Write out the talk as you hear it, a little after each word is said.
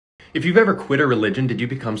If you've ever quit a religion, did you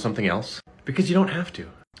become something else? Because you don't have to.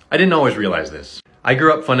 I didn't always realize this. I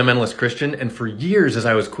grew up fundamentalist Christian, and for years as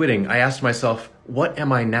I was quitting, I asked myself, what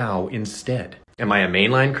am I now instead? Am I a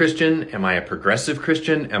mainline Christian? Am I a progressive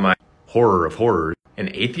Christian? Am I, horror of horrors, an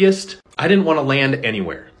atheist? I didn't want to land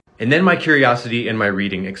anywhere. And then my curiosity and my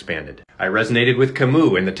reading expanded. I resonated with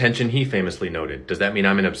Camus and the tension he famously noted. Does that mean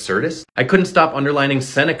I'm an absurdist? I couldn't stop underlining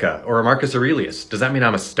Seneca or Marcus Aurelius. Does that mean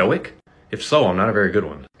I'm a Stoic? If so, I'm not a very good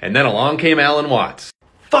one. And then along came Alan Watts.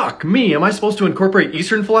 Fuck me, am I supposed to incorporate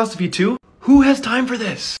Eastern philosophy too? Who has time for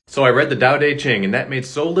this? So I read the Tao Te Ching, and that made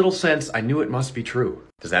so little sense, I knew it must be true.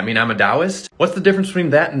 Does that mean I'm a Taoist? What's the difference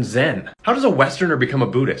between that and Zen? How does a Westerner become a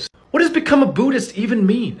Buddhist? What does become a Buddhist even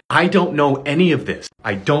mean? I don't know any of this.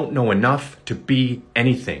 I don't know enough to be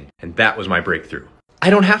anything. And that was my breakthrough. I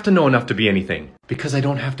don't have to know enough to be anything, because I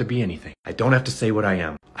don't have to be anything. I don't have to say what I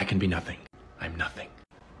am. I can be nothing. I'm nothing.